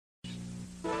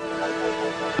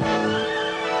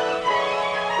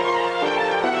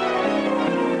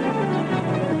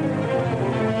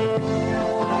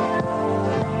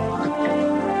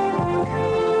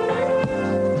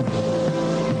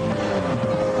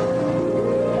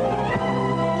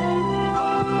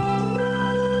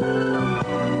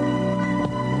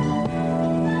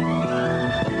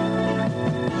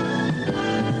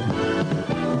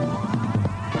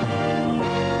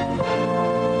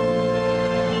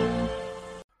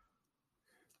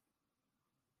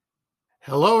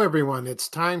Hello, everyone. It's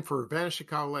time for Vanishing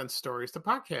Chicagoland Stories, the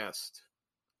podcast.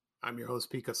 I'm your host,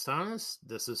 Pete Costanis.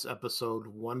 This is episode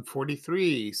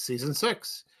 143, season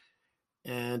 6.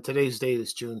 And today's date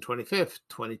is June 25th,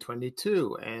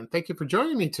 2022. And thank you for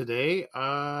joining me today.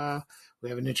 We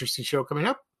have an interesting show coming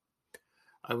up.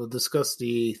 I will discuss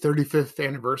the 35th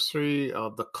anniversary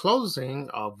of the closing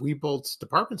of Wieboldt's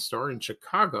department store in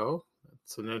Chicago.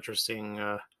 It's an interesting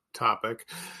topic.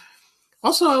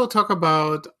 Also, I will talk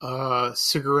about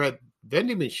cigarette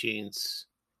vending machines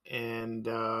and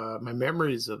my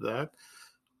memories of that.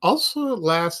 Also,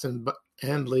 last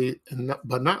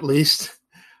but not least,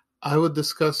 I would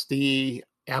discuss the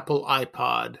Apple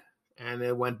iPod, and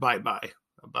it went bye-bye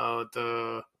about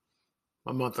a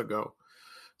month ago.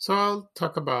 So I'll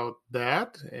talk about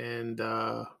that and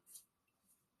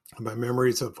my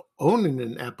memories of owning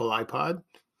an Apple iPod.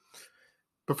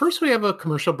 But first, we have a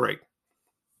commercial break.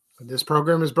 This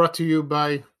program is brought to you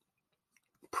by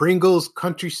Pringles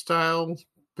Country Style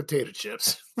Potato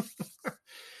Chips.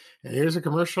 And here's a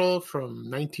commercial from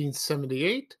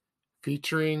 1978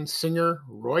 featuring singer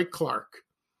Roy Clark.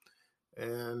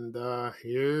 And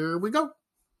here we go.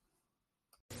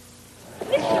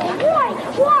 Mr. Roy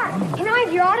Clark, can I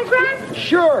have your autograph?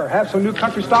 Sure, have some new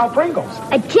country style Pringles.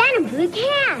 A can of blue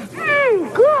can.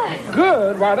 Good.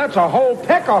 Good? Why, that's a whole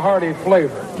peck of hearty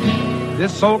flavor.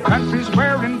 This old country's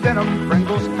wearing denim,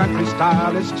 Pringles country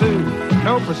style is too.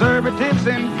 No preservatives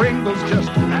in Pringles, just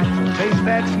a natural taste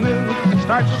that's new.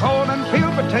 Starts with whole and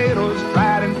peeled potatoes,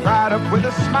 fried and fried up with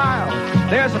a smile.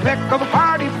 There's a peck of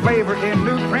hearty flavor in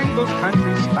new Pringles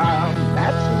country style.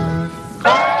 That's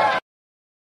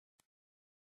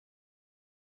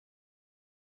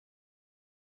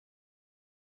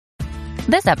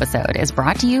This episode is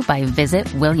brought to you by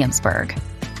Visit Williamsburg.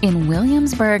 In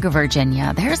Williamsburg,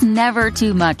 Virginia, there's never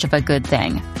too much of a good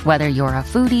thing. Whether you're a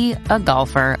foodie, a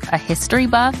golfer, a history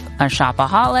buff, a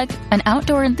shopaholic, an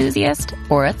outdoor enthusiast,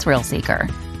 or a thrill seeker,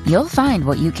 you'll find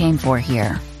what you came for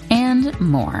here and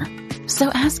more. So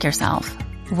ask yourself,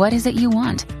 what is it you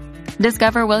want?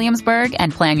 Discover Williamsburg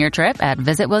and plan your trip at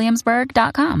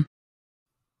visitwilliamsburg.com.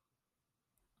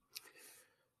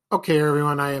 Okay,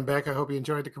 everyone, I am back. I hope you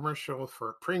enjoyed the commercial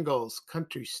for Pringles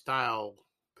Country Style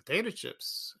Potato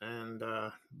Chips. And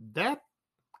that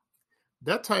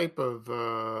type of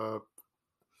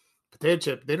potato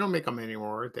chip, they don't make them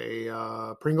anymore.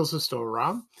 Pringles is still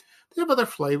around. They have other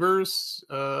flavors,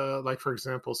 like, for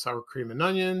example, sour cream and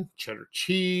onion, cheddar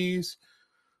cheese,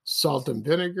 salt and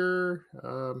vinegar.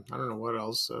 I don't know what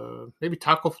else. Maybe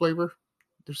taco flavor.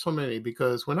 There's so many,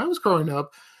 because when I was growing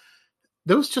up,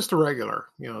 there was just a regular,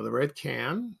 the red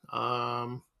can.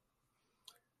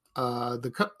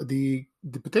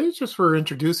 The potato chips were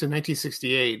introduced in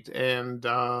 1968, and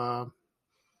I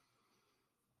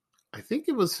think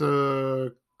it was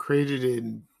created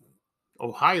in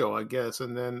Ohio, I guess.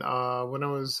 And then when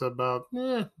I was about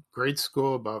grade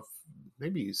school, about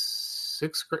maybe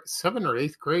 7th or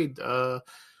 8th grade, I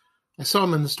saw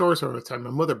them in the stores all the time.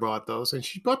 My mother bought those, and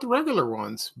she bought the regular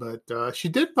ones, but she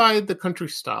did buy the country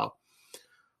style.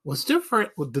 What's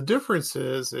different? What the difference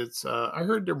is, it's I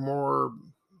heard they're more.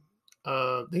 They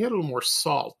had a little more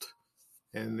salt,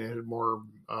 and they had more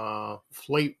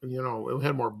flavor. It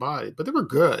had more body, but they were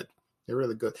good. They're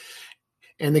really good.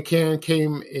 And the can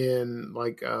came in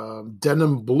like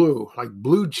denim blue, like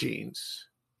blue jeans,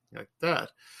 like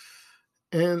that.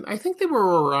 And I think they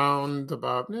were around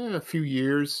about a few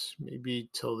years, maybe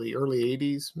till the early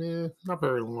 80s. Not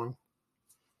very long.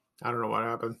 I don't know what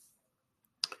happened.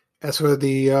 As for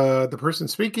the person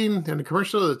speaking in the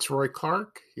commercial, it's Roy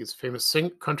Clark. He's a famous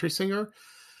country singer.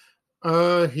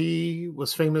 He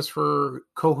was famous for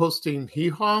co-hosting Hee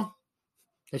Haw.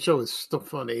 That show is still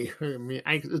funny. I mean,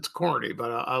 it's corny,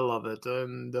 but I love it.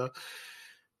 And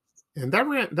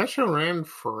that show ran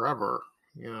forever.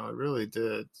 It really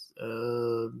did.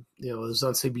 It was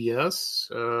on CBS.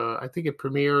 I think it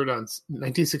premiered on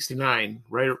 1969.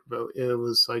 Right, it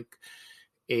was like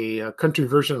a country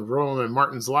version of Roland and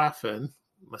Martin's Laugh-In,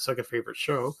 my second favorite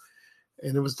show.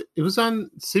 And it was on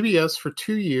CBS for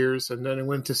 2 years, and then it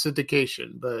went to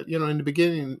syndication. But, in the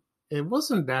beginning, it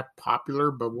wasn't that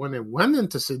popular, but when it went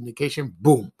into syndication,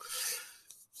 boom,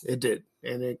 it did.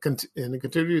 And it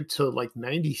continued till like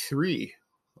 93,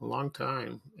 a long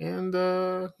time. And,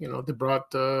 they brought,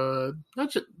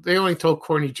 they only told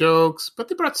corny jokes, but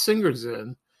they brought singers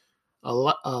in.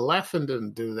 Laugh-In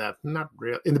didn't do that. Not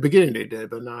really. In the beginning they did,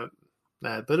 but not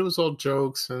that. But it was all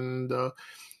jokes and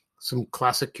some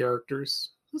classic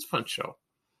characters. It was a fun show.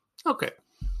 Okay.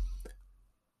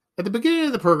 At the beginning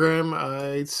of the program,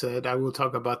 I said I will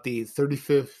talk about the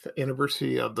 35th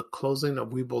anniversary of the closing of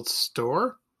Wieboldt's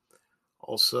store.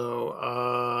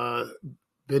 Also,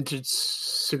 vintage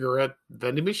cigarette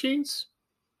vending machines,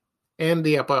 and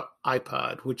the Apple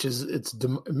iPod, which is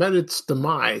met its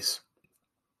demise,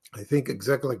 I think,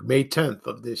 exactly like May 10th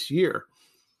of this year.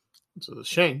 It's a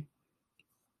shame.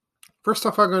 First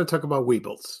off, I'm going to talk about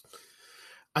Weebles.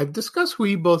 I've discussed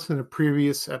Weebles in a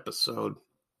previous episode,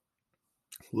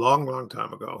 long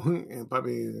time ago.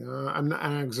 Probably, I'm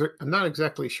not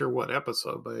exactly sure what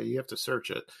episode, but you have to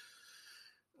search it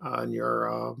on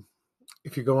your.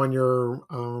 If you go on your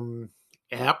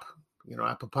app,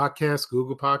 Apple Podcasts,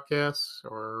 Google Podcasts,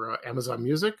 or Amazon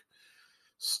Music,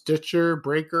 Stitcher,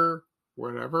 Breaker,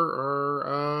 whatever,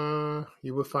 or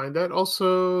you will find that.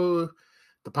 Also,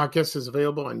 the podcast is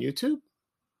available on YouTube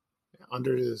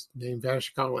under the name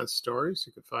Vanishing Chicagoland Stories.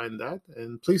 You can find that,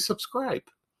 and please subscribe.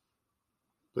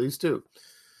 Please do.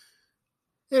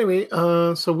 Anyway,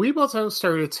 so Weebles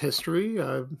started its history,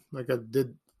 like I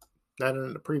did that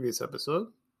in the previous episode.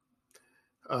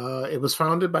 It was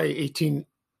founded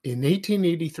in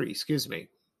 1883,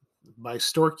 by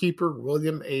storekeeper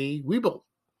William A. Weeble.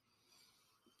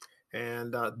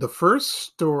 And the first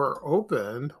store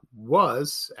opened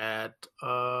was at,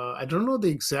 I don't know the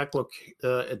exact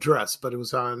address, but it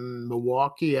was on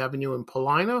Milwaukee Avenue in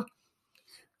Paulina, a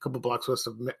couple blocks west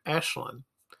of Ashland.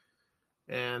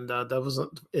 And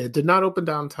it did not open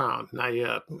downtown, not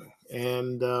yet.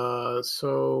 And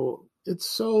so it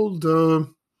sold,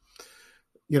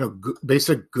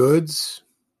 basic goods,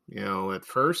 at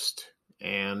first.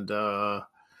 And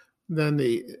then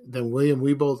William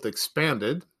Weeble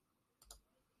expanded.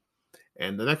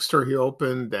 And the next store he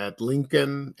opened at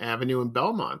Lincoln Avenue in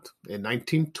Belmont in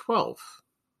 1912.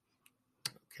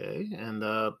 Okay, and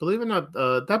believe it or not,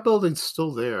 that building's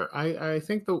still there. I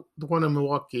think the one in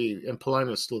Milwaukee and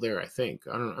Paulina is still there. I think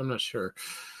I'm not sure.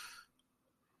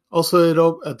 Also,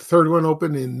 the third one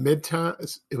opened in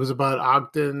Midtown. It was about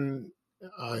Ogden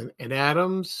and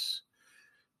Adams,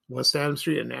 West Adams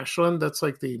Street and Ashland. That's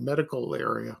like the medical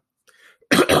area.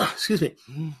 Excuse me.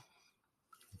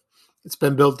 It's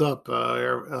been built up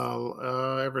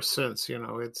ever since.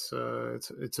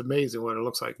 It's amazing what it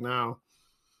looks like now.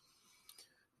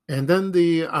 And then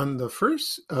the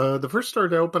first store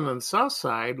to open on the south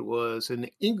side was in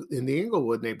the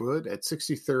Inglewood neighborhood at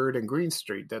 63rd and Green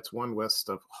Street. That's one west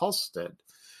of Halsted.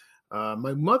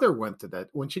 My mother went to that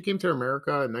when she came to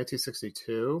America in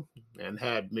 1962 and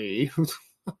had me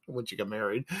when she got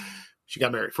married. She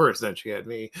got married first, then she had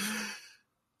me.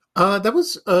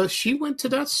 She went to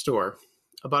that store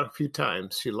about a few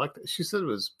times. She liked it. She said it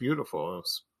was beautiful. It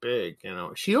was big,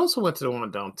 She also went to the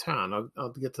one downtown.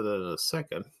 I'll get to that in a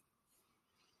second.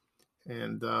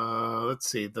 And let's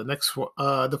see, the next one,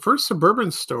 the first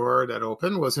suburban store that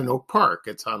opened was in Oak Park.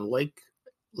 It's on Lake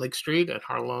Street at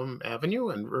Harlem Avenue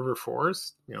and River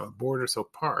Forest. It borders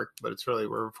Oak Park, but it's really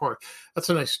River Forest. That's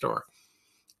a nice store.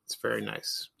 It's very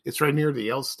nice. It's right near the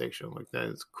L station, like that.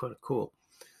 It's quite cool.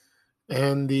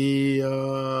 And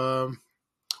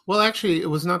actually, it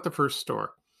was not the first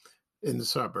store in the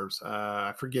suburbs.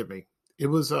 Forgive me. It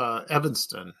was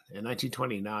Evanston in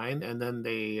 1929, and then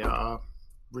they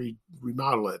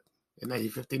remodel it in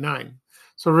 1959.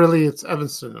 So really, it's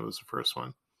Evanston that was the first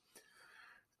one.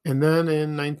 And then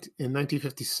in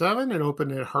 1957, it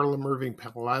opened at Harlem Irving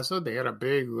Plaza. They had a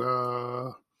big,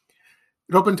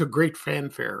 it opened to great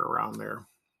fanfare around there.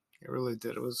 It really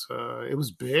did. It was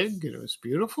big and it was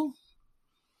beautiful.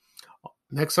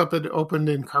 Next up, it opened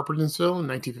in Carpentersville in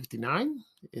 1959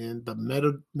 in the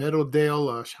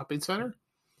Meadowdale Shopping Center.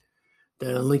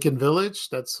 Then in Lincoln Village,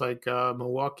 that's like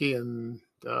Milwaukee, and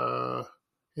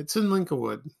it's in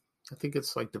Lincolnwood. I think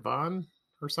it's like Devon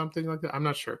or something like that. I'm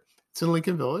not sure. It's in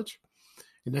Lincoln Village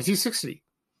in 1960.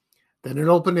 Then it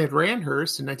opened at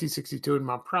Randhurst in 1962 in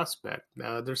Mount Prospect.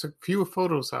 There's a few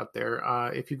photos out there.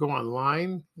 If you go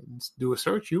online and do a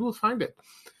search, you will find it.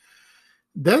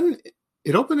 Then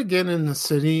it opened again in the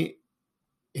city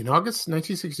in August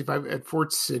 1965 at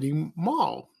Fort City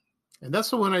Mall. And that's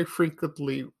the one I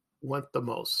frequently went the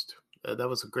most. That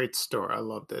was a great store. I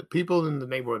loved it. People in the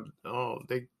neighborhood,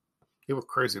 they were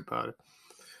crazy about it.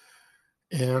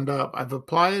 And I've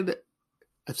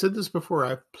said this before,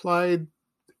 I applied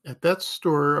at that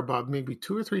store about maybe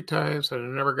 2 or 3 times and I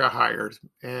never got hired.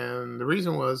 And the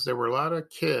reason was there were a lot of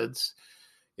kids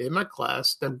in my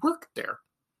class that worked there.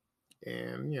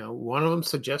 And, one of them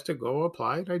suggested go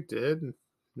apply. I did. And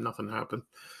nothing happened.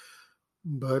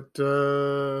 But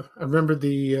I remember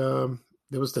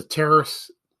there was the Terrace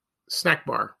Snack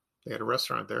Bar. They had a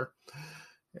restaurant there.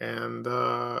 And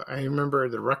I remember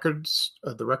the record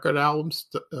albums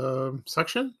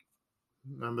section.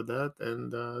 Remember that?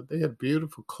 And they had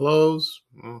beautiful clothes.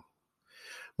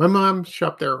 My mom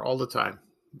shopped there all the time.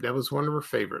 That was one of her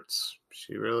favorites.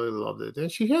 She really loved it.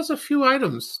 And she has a few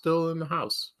items still in the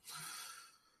house.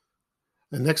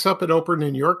 And next up, it opened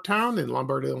in Yorktown in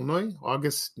Lombard, Illinois,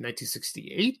 August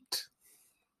 1968.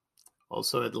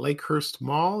 Also at Lakehurst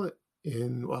Mall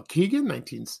in Waukegan,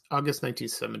 August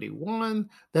 1971.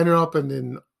 Then it opened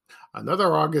in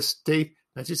another August date,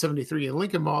 1973, in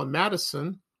Lincoln Mall in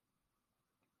Madison.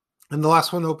 And the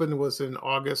last one opened was in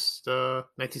August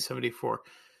 1974.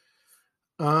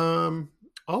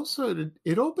 Also,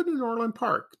 it opened in Orland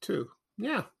Park, too.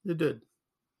 Yeah, it did.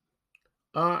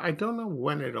 I don't know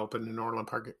when it opened in Orland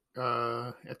Park,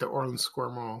 at the Orland Square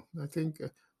Mall. I think,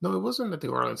 no, it wasn't at the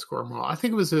Orland Square Mall. I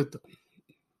think it was at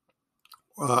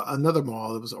another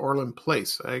mall. It was Orland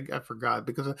Place. I forgot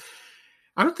because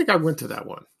I don't think I went to that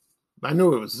one. I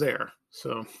knew it was there.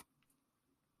 So,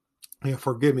 yeah,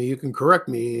 forgive me. You can correct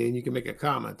me and you can make a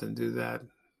comment and do that.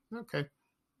 Okay.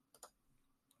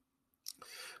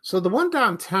 So the one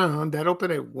downtown that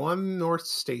opened at 1 North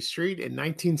State Street in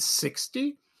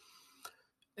 1960,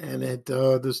 and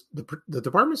the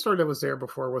department store that was there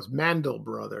before was Mandel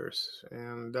Brothers,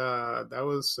 and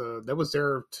that was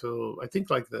there till I think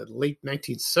like the late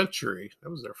 19th century. That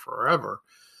was there forever,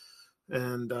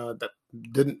 and that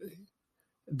didn't.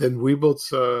 Then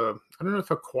Weebles, I don't know if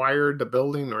acquired the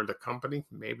building or the company.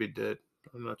 Maybe it did.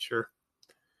 I'm not sure.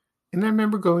 And I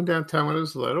remember going downtown when I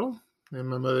was little. And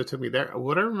my mother took me there.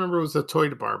 What I remember was the toy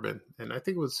department. And I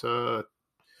think it was,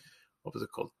 what was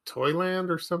it called? Toyland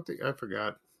or something? I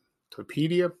forgot.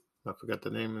 Toypedia? I forgot the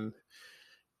name.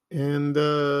 And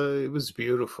it was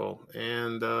beautiful.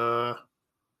 And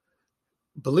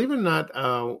believe it or not,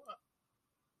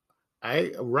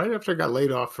 right after I got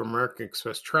laid off from American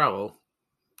Express Travel,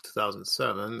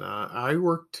 2007,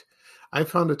 I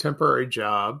found a temporary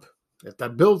job at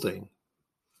that building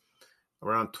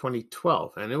around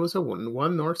 2012, and it was a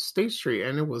 1 North State Street,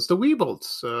 and it was the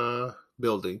Weebles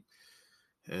building,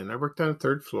 and I worked on the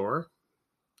 3rd floor,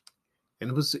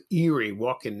 and it was eerie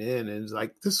walking in, and it was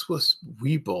like, this was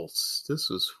Weebles.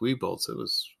 It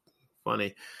was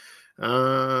funny.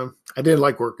 I didn't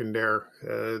like working there.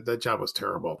 That job was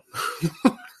terrible.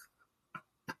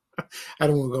 I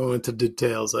don't want to go into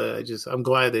details. I'm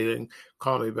glad they didn't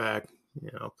call me back.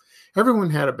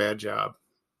 Everyone had a bad job.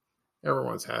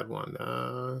 Everyone's had one.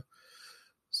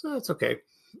 So that's okay.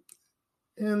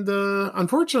 And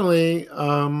unfortunately,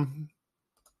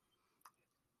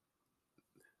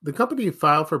 the company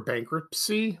filed for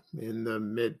bankruptcy in the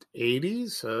mid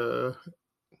 80s,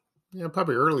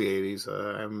 probably early 80s,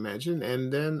 I imagine.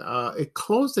 And then it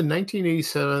closed in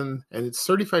 1987, and it's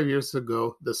 35 years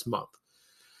ago this month.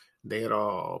 They had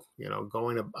all,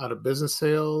 going out of business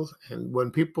sales. And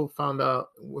when people found out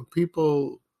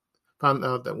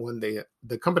that when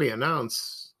the company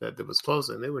announced that it was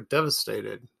closing, they were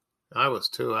devastated. I was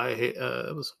too. It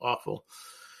was awful,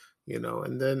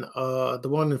 And then the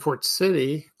one in Fort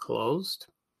City closed.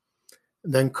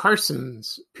 And then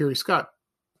Carson's Peary Scott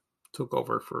took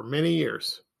over for many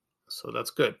years, so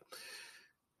that's good.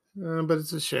 But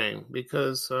it's a shame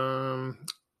because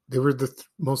they were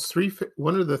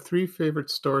one of the 3 favorite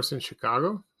stores in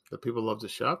Chicago that people love to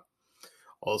shop.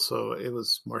 Also, it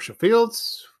was Marshall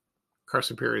Fields,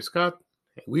 Carson Peary Scott,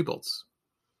 and Weebles.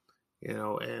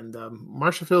 And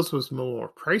Marshall Fields was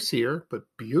more pricier, but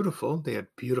beautiful. They had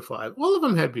beautiful items. All of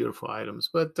them had beautiful items,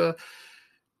 but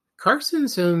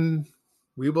Carson's and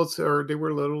Weebles, they were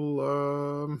a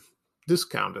little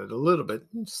discounted, a little bit,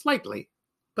 slightly,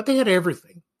 but they had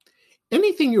everything.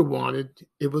 Anything you wanted,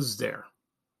 it was there.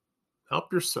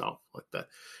 Help yourself like that.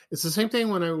 It's the same thing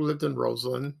when I lived in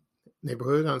Roseland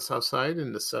neighborhood on South Side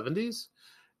in the 70s.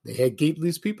 They had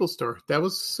Gately's People Store. That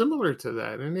was similar to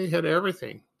that. And they had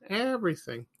everything.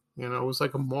 Everything. It was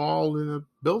like a mall in a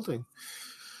building.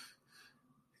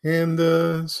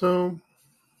 And so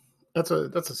that's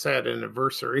a sad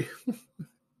anniversary.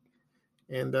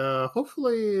 And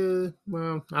hopefully,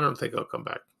 I don't think I'll come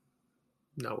back.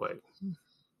 No way.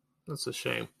 That's a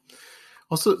shame.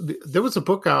 Also, there was a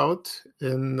book out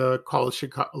called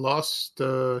Lost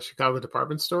Chicago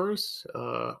Department Stores,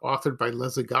 authored by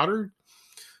Leslie Goddard.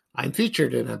 I'm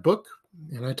featured in that book,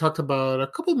 and I talked about a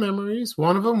couple memories.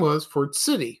 One of them was Fort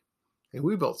City and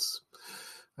Weebles.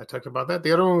 I talked about that.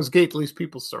 The other one was Gately's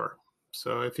People Store.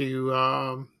 So if you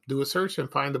do a search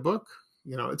and find the book,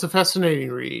 it's a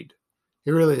fascinating read.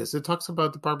 It really is. It talks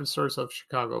about department stores of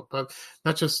Chicago, but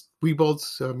not just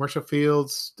Weebles, Marshall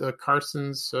Fields,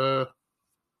 Carson's,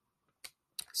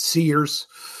 Sears.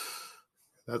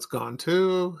 That's gone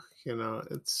too.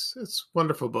 It's a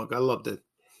wonderful book. I loved it.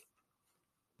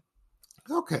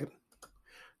 Okay.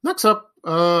 Next up,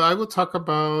 I will talk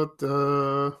about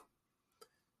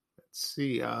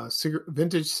see,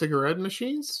 vintage cigarette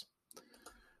machines.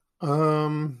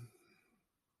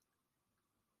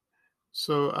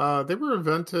 So they were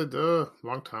invented a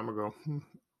long time ago,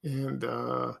 and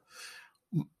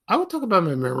I would talk about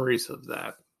my memories of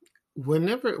that. When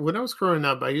I was growing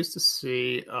up, I used to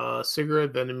see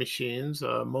cigarette vending machines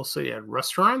mostly at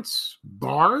restaurants,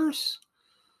 bars.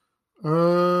 I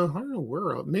don't know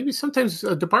where else. Maybe sometimes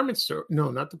a department store. No,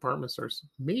 not department stores.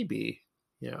 Maybe,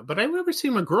 yeah. But I never see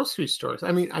them in grocery stores.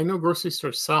 I mean, I know grocery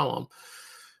stores sell them.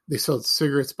 They sold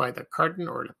cigarettes by the carton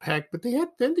or the pack, but they had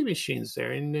vending machines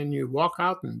there. And then you walk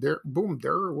out and there, boom,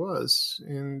 there it was.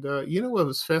 And you know what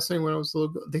was fascinating when I was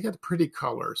little? They had pretty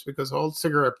colors because all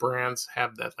cigarette brands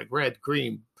have that, like red,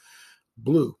 green,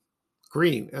 blue,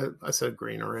 green. I said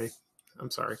green already.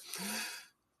 I'm sorry.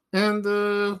 And,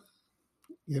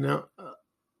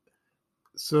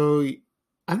 so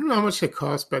I don't know how much they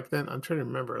cost back then. I'm trying to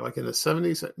remember. Like in the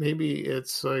 70s, maybe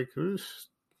it's like,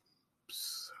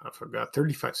 I forgot,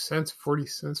 35 cents, 40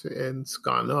 cents, and it's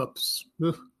gone up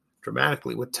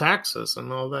dramatically with taxes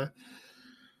and all that.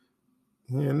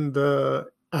 And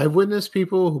I witnessed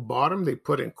people who bought them, they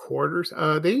put in quarters.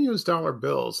 They used dollar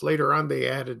bills. Later on, they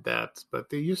added that, but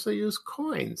they usually use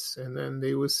coins. And then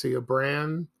they would see a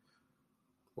brand,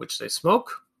 which they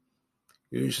smoke,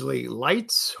 usually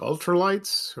lights,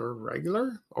 ultralights, or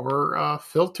regular, or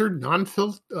filtered,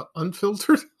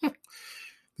 unfiltered.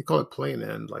 They call it plain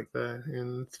end like that.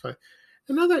 And it's fine.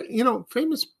 Another,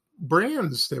 famous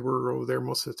brands that were over there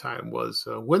most of the time was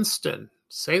Winston,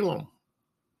 Salem,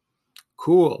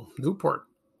 Cool, Newport,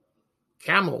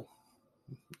 Camel.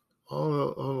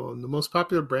 Oh, the most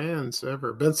popular brands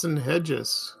ever. Benson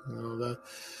Hedges. That.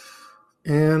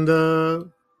 And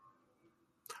the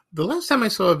last time I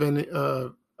saw a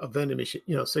vending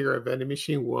machine, cigarette vending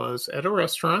machine was at a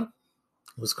restaurant.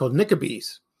 It was called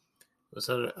Nickabee's. It was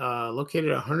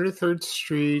located at 103rd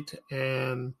Street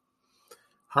and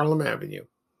Harlem Avenue.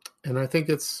 And I think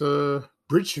it's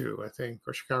Bridgeview,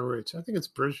 or Chicago Ridge. I think it's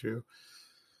Bridgeview.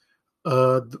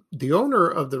 The owner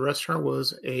of the restaurant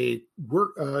was he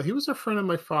was a friend of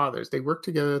my father's. They worked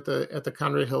together at the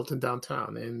Conrad Hilton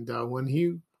downtown. And when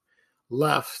he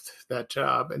left that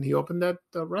job and he opened that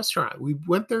restaurant, we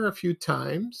went there a few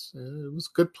times. It was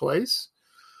a good place.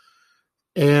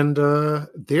 And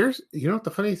there's, what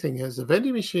the funny thing is, the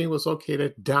vending machine was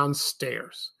located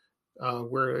downstairs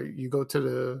where you go to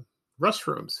the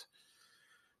restrooms.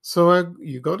 So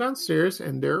you go downstairs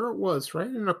and there it was right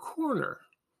in a corner,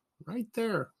 right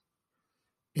there.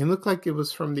 It looked like it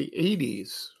was from the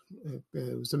 80s.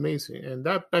 It was amazing. And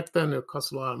that back then it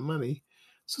cost a lot of money.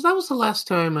 So that was the last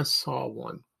time I saw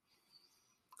one.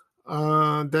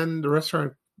 Then the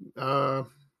restaurant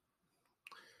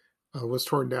was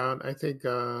torn down. I think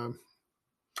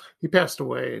he passed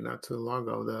away not too long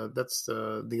ago. That's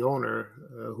the owner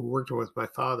who worked with my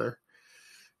father.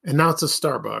 And now it's a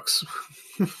Starbucks.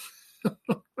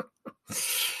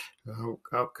 Oh,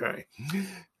 okay.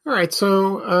 All right.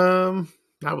 So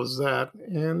that was that.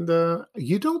 And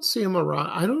you don't see them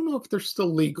around. I don't know if they're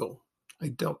still legal. I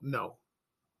don't know.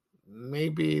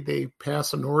 Maybe they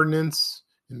pass an ordinance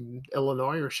in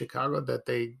Illinois or Chicago that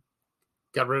they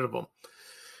got rid of them.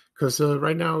 Because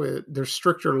right now there's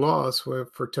stricter laws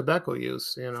for tobacco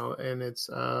use, and it's,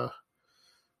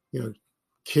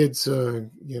 kids, that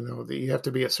you have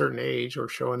to be a certain age or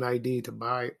show an ID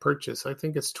to purchase. I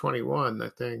think it's 21,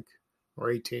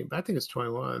 or 18, but I think it's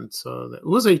 21. So it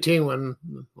was 18 when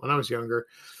I was younger.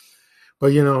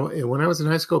 But, when I was in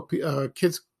high school,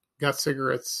 kids got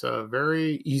cigarettes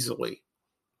very easily.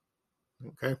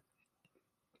 Okay.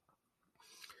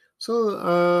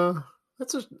 So,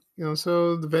 that's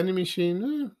so the vending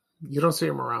machine, you don't see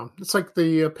them around. It's like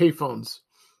the payphones.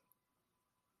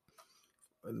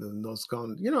 And then those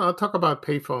gone, I'll talk about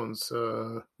payphones,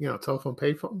 telephone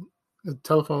payphone,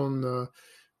 telephone,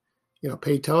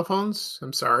 pay telephones.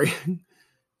 I'm sorry.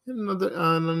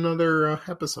 another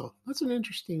episode. That's an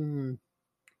interesting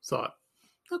thought.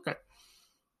 Okay.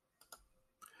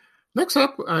 Next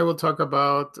up, I will talk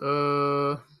about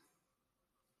the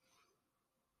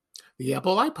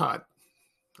Apple iPod.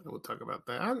 I will talk about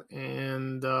that.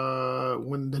 And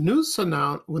when the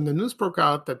news broke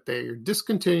out that they're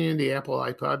discontinuing the Apple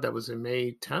iPod, that was in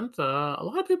May 10th, a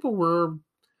lot of people were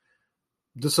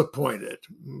disappointed,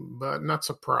 but not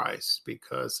surprised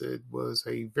because it was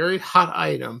a very hot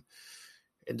item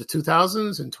in the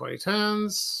 2000s and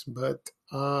 2010s. But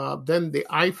then the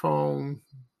iPhone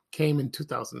came in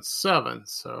 2007.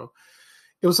 So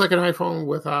it was like an iPhone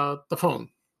without the phone,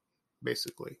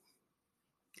 basically.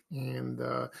 And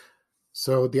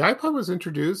so the iPod was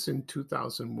introduced in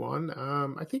 2001.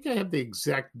 I think I have the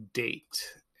exact date.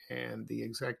 and the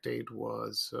exact date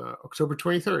was October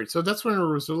 23rd. So that's when it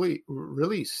was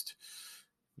released,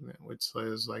 which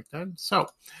is like that. So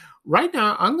right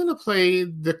now I'm going to play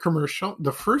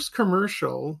the first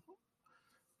commercial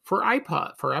for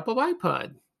Apple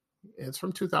iPod. It's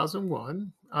from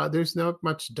 2001. There's not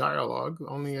much dialogue,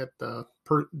 only at the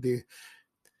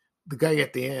guy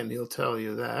at the end, he'll tell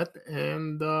you that.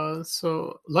 And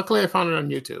so luckily I found it on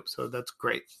YouTube, so that's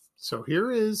great. So here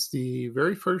is the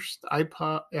very first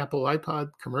Apple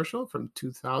iPod commercial from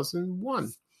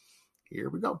 2001. Here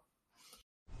we go.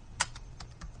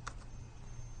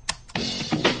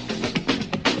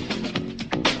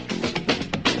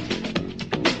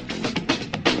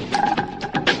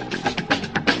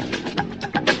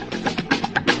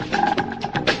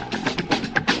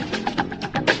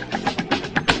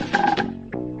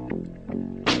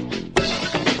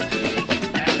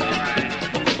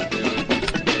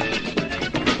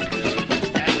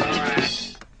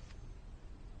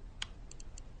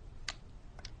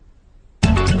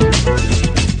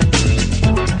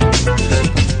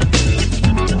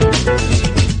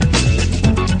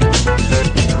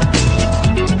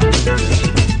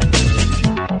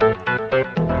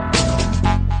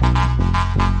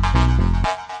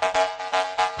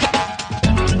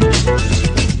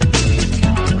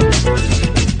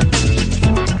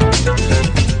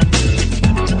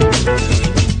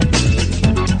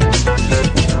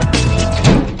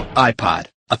 iPod,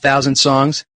 1,000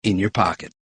 songs in your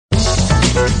pocket.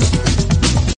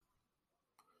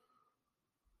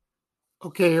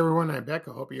 Okay, everyone, I'm back.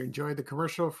 I hope you enjoyed the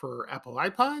commercial for Apple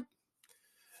iPod.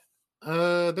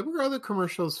 There were other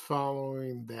commercials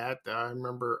following that.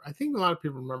 I think a lot of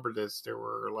people remember this. There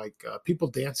were like people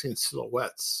dancing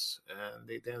silhouettes, and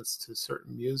they danced to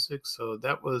certain music. So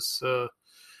that was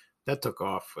that took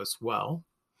off as well.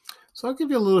 So I'll give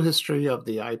you a little history of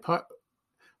the iPod.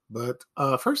 But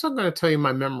first, I'm going to tell you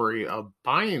my memory of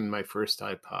buying my first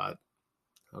iPod.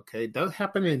 Okay, that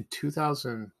happened in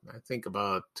 2000, I think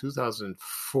about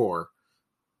 2004,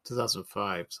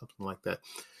 2005, something like that.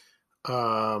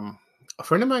 A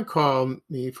friend of mine called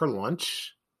me for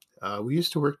lunch. We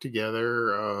used to work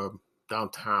together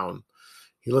downtown.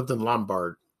 He lived in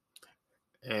Lombard.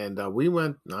 And we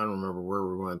went, I don't remember where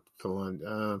we went for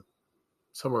lunch,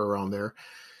 somewhere around there.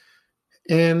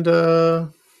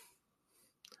 And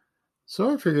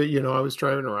so I figured, I was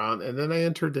driving around, and then I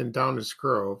entered in Downers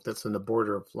Grove. That's in the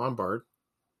border of Lombard.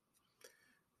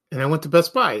 And I went to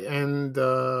Best Buy, and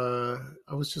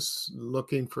I was just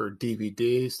looking for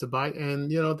DVDs to buy. And,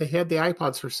 they had the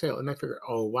iPods for sale. And I figured,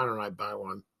 why don't I buy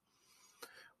one?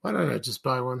 Why don't I just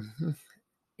buy one?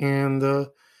 And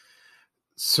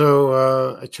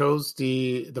so I chose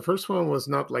the first one was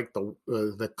not like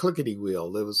the clickety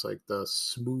wheel. It was like the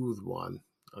smooth one.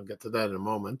 I'll get to that in a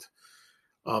moment.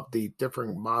 Of the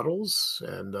different models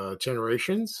and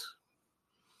generations.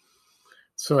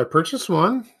 So I purchased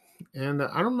one, and I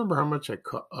don't remember how much I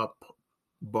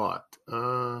bought.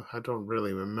 I don't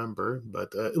really remember,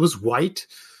 but it was white,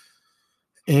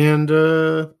 and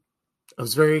I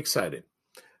was very excited.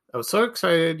 I was so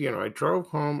excited, I drove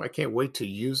home. I can't wait to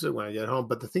use it when I get home.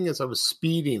 But the thing is, I was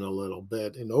speeding a little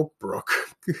bit in Oak Brook,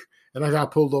 and I got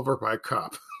pulled over by a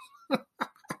cop.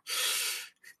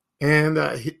 And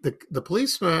the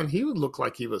policeman, he would look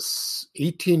like he was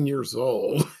 18 years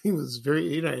old. He was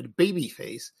he had a baby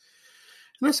face.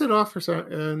 And I said, officer,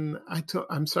 and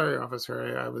I'm sorry,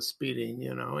 officer, I was speeding,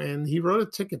 and he wrote a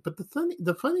ticket. But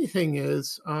the funny thing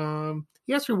is,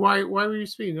 he asked me, why were you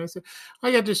speeding? And I said,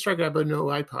 I got distracted by no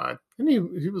iPod. And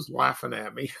he was laughing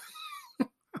at me.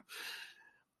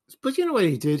 But you know what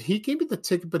he did? He gave me the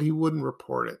ticket, but he wouldn't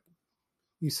report it.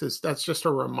 He says, that's just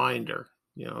a reminder,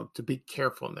 to be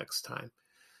careful next time.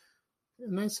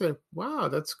 And I said, wow,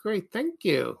 that's great. Thank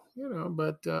you.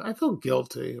 But I feel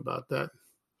guilty about that.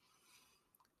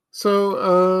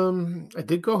 So I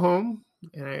did go home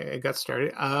and I got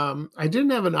started. I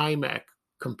didn't have an iMac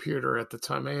computer at the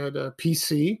time. I had a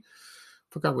PC.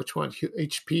 Forgot which one,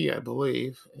 HP, I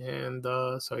believe. And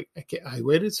so I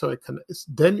waited. So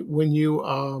then when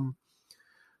you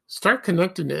start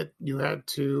connecting it, you had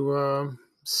to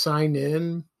sign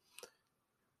in,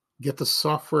 get the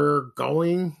software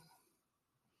going.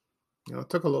 It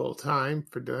took a little time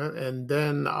for that. And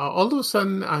then all of a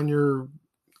sudden on your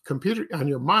computer, on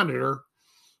your monitor,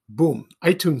 boom,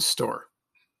 iTunes Store.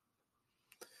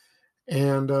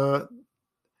 And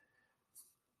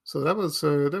so that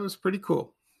was pretty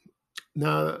cool.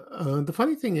 Now, the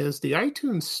funny thing is the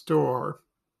iTunes Store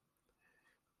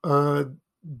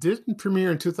didn't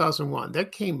premiere in 2001.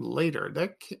 That came later.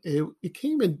 It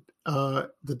came in,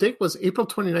 the date was April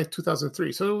 29th,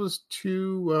 2003. So it was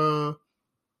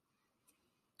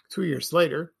 2 years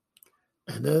later.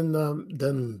 And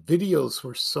then videos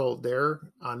were sold there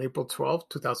on April 12th,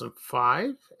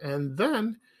 2005. And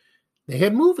then they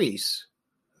had movies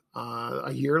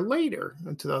a year later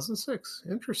in 2006.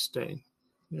 Interesting,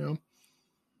 you know.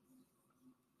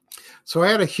 So I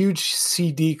had a huge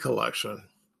CD collection.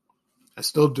 I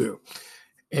still do.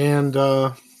 And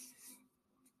I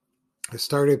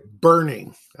started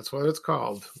burning. That's what it's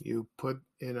called. You put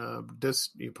in a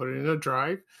disc, you put it in a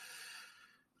drive.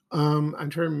 I'm trying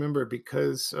to remember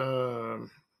because the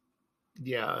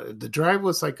drive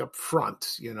was like up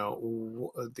front, you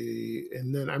know,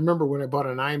 and then I remember when I bought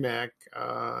an iMac,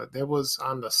 that was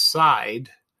on the side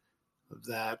of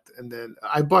that. And then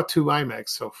I bought 2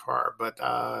 iMacs so far, but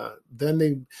then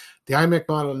the iMac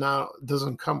model now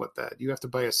doesn't come with that. You have to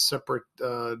buy a separate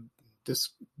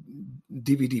disc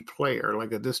DVD player,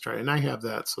 like a disc drive. And I have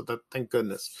that. So that, thank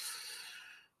goodness.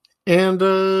 And,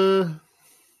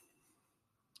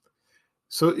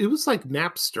 so it was like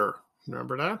Napster.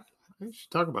 Remember that? I should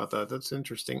talk about that. That's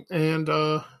interesting. And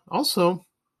also,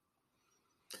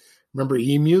 remember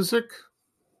eMusic?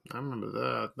 I remember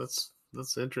that.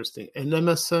 That's interesting. And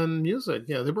MSN Music.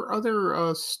 Yeah, there were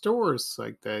other stores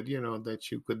like that, you know,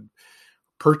 that you could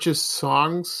purchase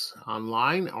songs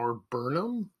online or burn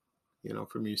them, you know,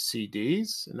 from your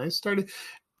CDs. And I started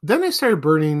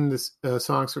burning this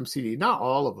songs from CD. Not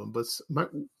all of them, but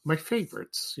my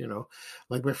favorites. You know,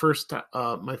 like my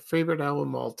favorite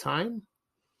album of all time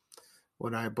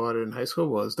when I bought it in high school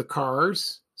was The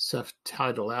Cars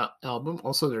self-titled album.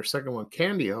 Also, their second one,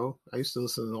 Candio. I used to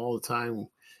listen to it all the time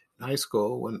in high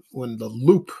school when the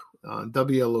Loop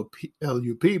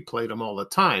WLUP played them all the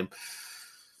time.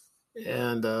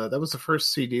 And that was the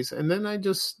first CDs. And then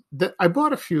I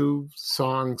bought a few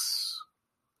songs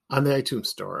on the iTunes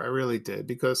store. I really did,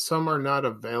 because some are not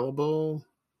available.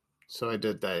 So I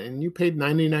did that. And you paid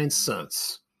 99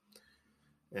 cents.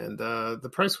 And the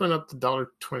price went up to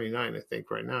 $1.29, I think,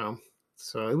 right now.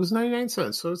 So it was 99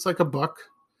 cents. So it's like $1.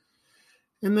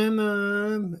 And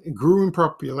then it grew in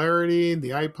popularity, the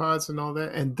iPods and all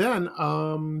that. And then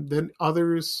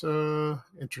others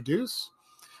introduced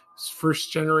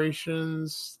first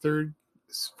generations,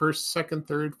 first, second,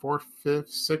 third, fourth, fifth,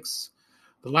 sixth.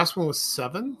 The last one was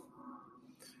 7.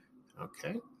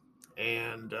 Okay.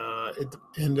 And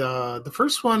the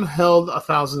first one held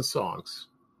 1,000 songs.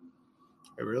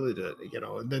 It really did, you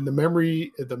know. And then the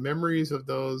memories of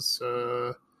those,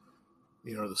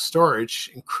 you know, the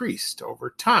storage increased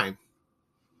over time.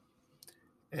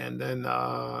 And then,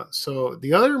 so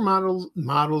the other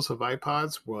models of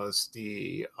iPods was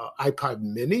the iPod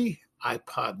Mini,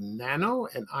 iPod Nano,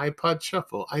 and iPod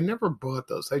Shuffle. I never bought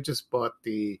those. I just bought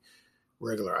the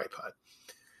regular iPod.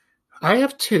 I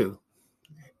have 2.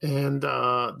 And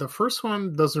the first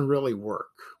one doesn't really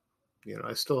work. You know,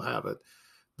 I still have it.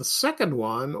 The second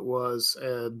one was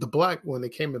the black, when they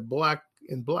came in black.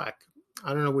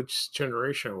 I don't know which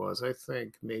generation it was. I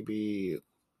think maybe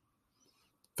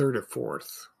 3rd or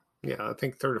 4th. Yeah, I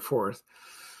think 3rd or 4th.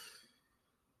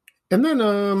 And then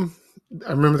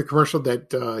I remember the commercial that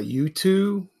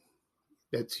U2,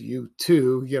 that's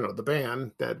U2, you know, the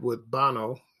band that with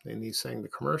Bono, and he sang the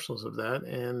commercials of that.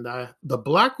 And the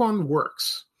black one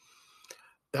works.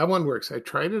 That one works. I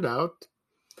tried it out.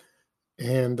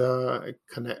 And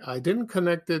I didn't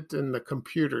connect it in the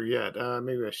computer yet.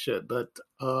 Maybe I should, but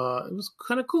it was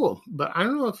kind of cool. But I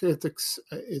don't know if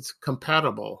it's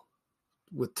compatible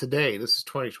with today. This is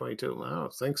 2022. I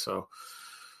don't think so.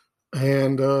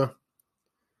 And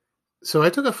so I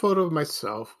took a photo of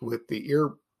myself with the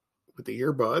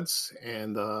earbuds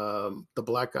and the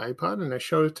black iPod, and I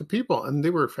showed it to people, and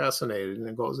they were fascinated. And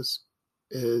it goes,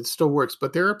 it still works.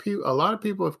 But there are a lot of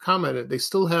people have commented they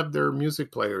still have their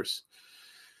music players.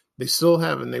 They still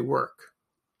have, and they work.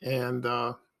 And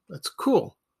that's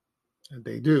cool. And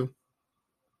they do.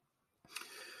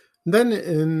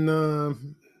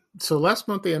 Then so last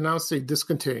month they announced they're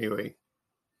discontinuing.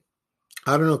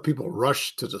 I don't know if people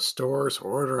rush to the stores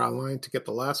or order online to get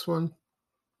the last one.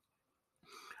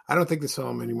 I don't think they sell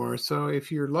them anymore. So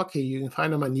if you're lucky, you can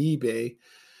find them on eBay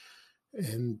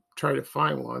and try to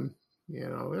find one. You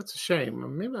know, that's a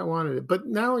shame. Maybe I wanted it. But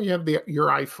now you have your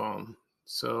iPhone.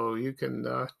 So you can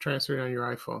transfer it on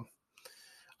your iPhone.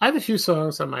 I have a few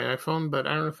songs on my iPhone, but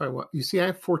I don't know if I want. You see, I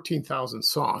have 14,000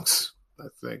 songs, I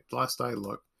think, last I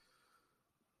looked.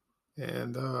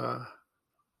 And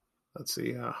let's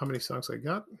see how many songs I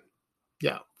got.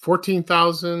 Yeah,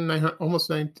 14,000, almost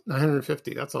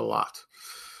 950. That's a lot.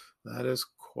 That is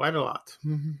quite a lot.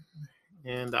 Mm-hmm.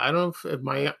 And I don't know if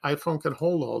my iPhone can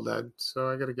hold all that, so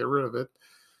I got to get rid of it.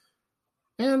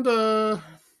 And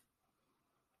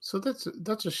So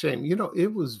that's a shame.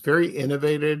 It was very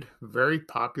innovative, very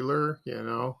popular.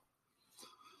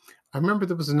 I remember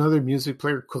there was another music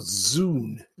player called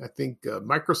Zune. I think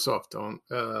Microsoft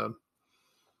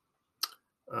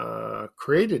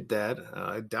created that.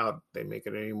 I doubt they make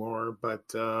it anymore. But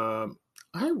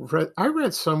I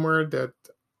read somewhere that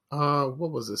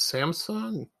what was it,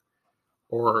 Samsung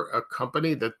or a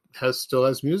company that still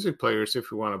has music players. If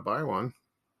you want to buy one,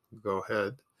 go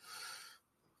ahead.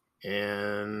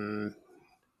 And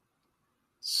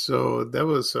so that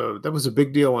was a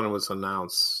big deal when it was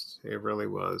announced. It really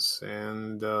was.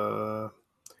 And the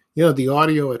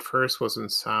audio at first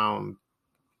wasn't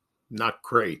not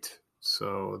great.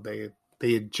 So they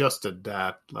adjusted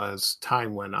that as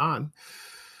time went on.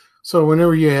 So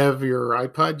whenever you have your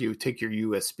iPod, you take your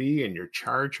USB and your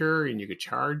charger, and you could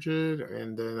charge it,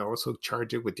 and then also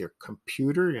charge it with your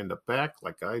computer in the back,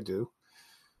 like I do.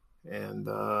 And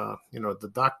the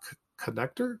dock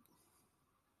connector.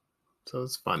 So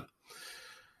it's fun.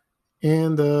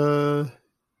 And so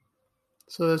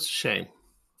that's a shame.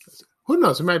 Who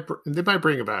knows? They might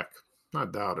bring it back.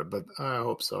 Not doubt it, but I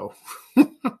hope so.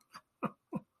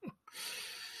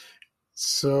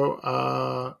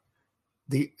 So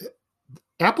the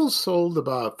Apple sold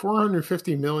about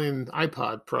 450 million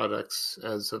iPod products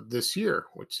as of this year,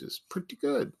 which is pretty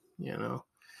good,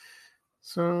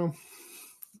 So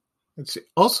let's see.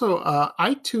 Also,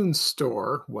 iTunes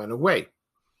Store went away.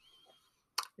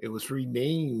 It was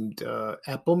renamed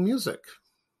Apple Music.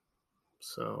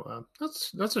 So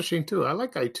that's a shame too. I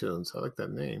like iTunes. I like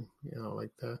that name.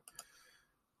 Like that.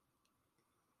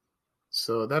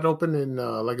 So that opened in,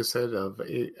 like I said,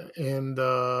 it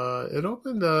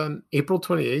opened on April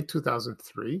 28,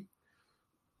 2003.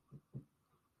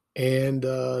 And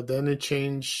then it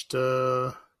changed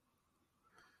to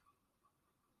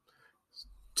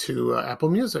Apple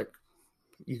Music.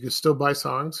 You can still buy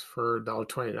songs for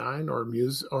 $1.29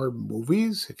 or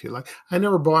movies if you like. I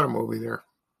never bought a movie there.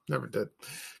 Never did.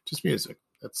 Just music.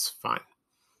 That's fine.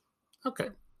 Okay.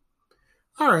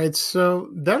 All right, so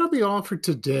that'll be all for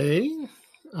today.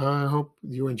 I hope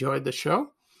you enjoyed the show.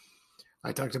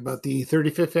 I talked about the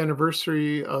 35th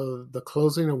anniversary of the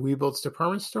closing of Weeble's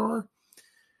department store,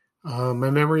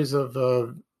 my memories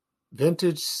of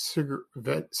vintage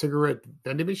cigarette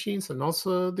vending machines, and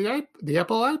also the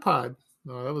Apple iPod.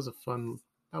 That was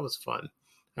fun.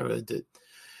 I really did.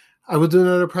 I will do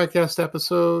another podcast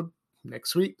episode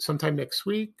sometime next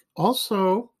week.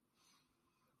 Also,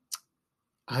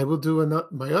 I will do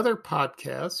my other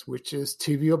podcast, which is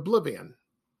TV Oblivion.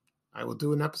 I will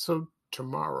do an episode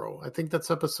tomorrow. I think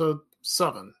that's episode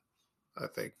 7. I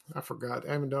think. I forgot.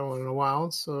 I haven't done one in a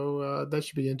while, so that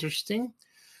should be interesting.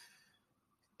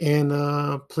 And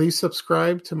please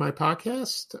subscribe to my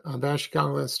podcast, Vanishing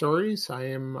Chicagoland Stories. I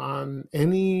am on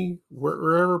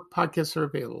wherever podcasts are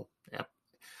available.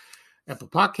 Apple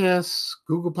Podcasts,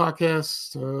 Google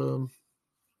Podcasts,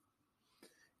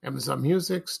 Amazon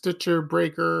Music, Stitcher,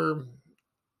 Breaker,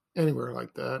 anywhere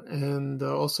like that. And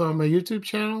also on my YouTube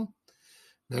channel,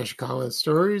 Vanishing Chicagoland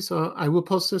Stories. I will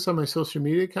post this on my social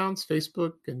media accounts,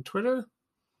 Facebook and Twitter. You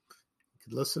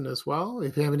can listen as well.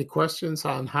 If you have any questions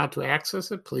on how to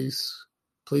access it, please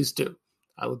do.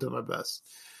 I will do my best.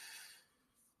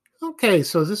 Okay,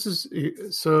 so this is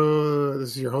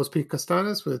your host, Pete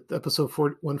Castanes, with episode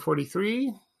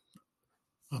 143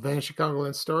 of Vanishing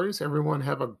Chicagoland Stories. Everyone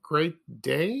have a great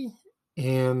day.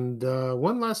 And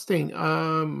one last thing,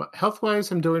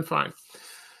 health-wise, I'm doing fine.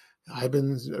 I've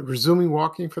been resuming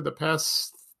walking for the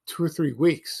past 2 or 3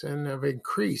 weeks, and I've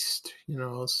increased,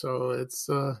 so it's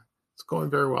going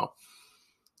very well.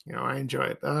 I enjoy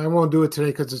it. I won't do it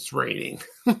today because it's raining.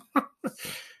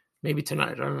 Maybe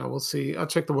tonight. I don't know. We'll see. I'll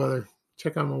check the weather.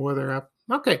 Check on my weather app.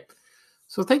 Okay.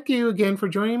 So thank you again for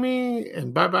joining me,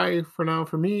 and bye-bye for now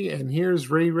for me. And here's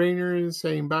Ray Rayner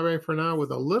saying bye-bye for now with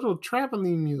a little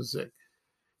traveling music.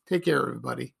 Take care,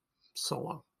 everybody. So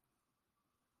long.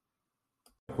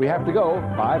 We have to go.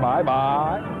 Bye, bye,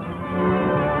 bye.